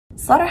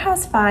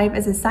Slaughterhouse-Five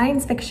is a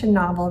science fiction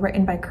novel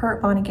written by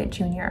Kurt Vonnegut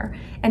Jr.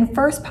 and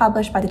first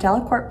published by the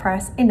Delacorte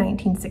Press in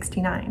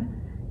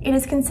 1969. It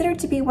is considered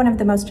to be one of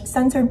the most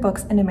censored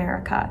books in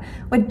America,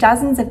 with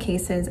dozens of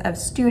cases of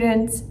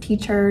students,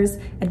 teachers,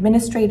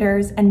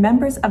 administrators, and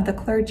members of the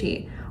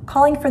clergy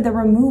calling for the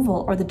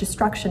removal or the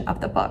destruction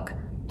of the book.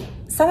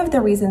 Some of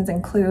the reasons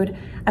include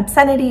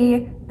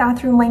obscenity,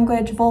 bathroom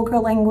language, vulgar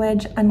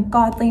language,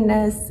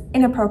 ungodliness,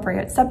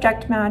 inappropriate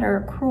subject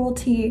matter,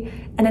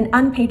 cruelty, and an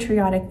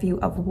unpatriotic view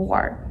of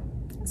war.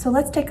 So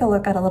let's take a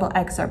look at a little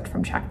excerpt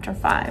from chapter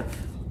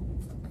 5.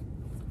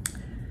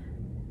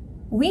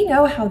 "We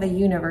know how the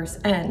universe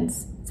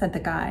ends," said the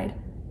guide,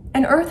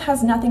 "and Earth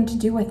has nothing to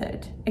do with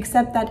it,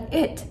 except that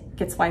it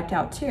gets wiped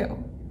out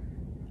too."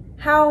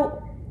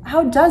 How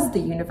does the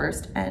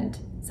universe end?"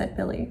 said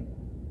Billy.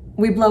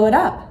 "We blow it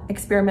up,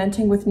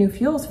 experimenting with new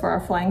fuels for our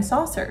flying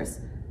saucers.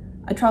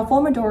 A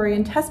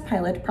Tralfamadorian test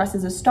pilot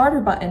presses a starter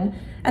button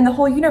and the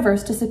whole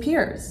universe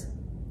disappears.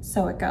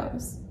 So it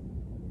goes."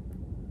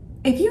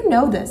 "If you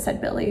know this," said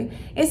Billy,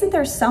 "isn't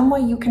there some way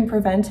you can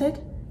prevent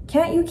it?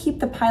 Can't you keep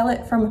the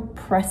pilot from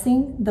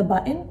pressing the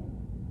button?"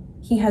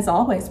 "He has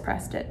always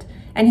pressed it,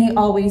 and he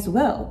always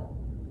will.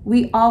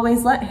 We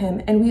always let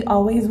him, and we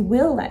always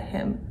will let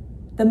him.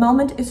 The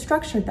moment is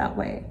structured that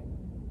way."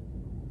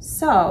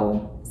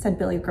 "So," said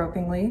Billy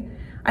gropingly,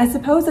 "I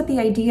suppose that the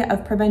idea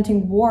of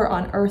preventing war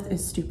on Earth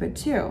is stupid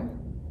too."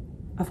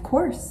 "Of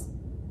course.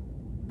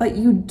 But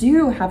you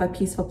do have a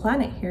peaceful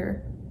planet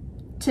here."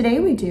 "Today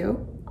we do.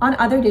 On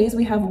other days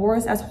we have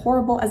wars as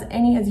horrible as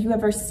any as you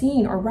ever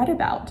seen or read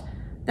about.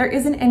 There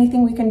isn't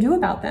anything we can do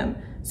about them,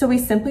 so we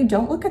simply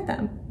don't look at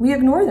them. We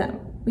ignore them.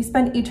 We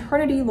spend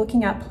eternity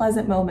looking at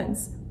pleasant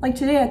moments, like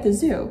today at the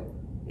zoo.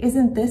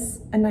 Isn't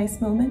this a nice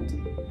moment?"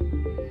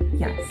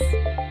 "Yes."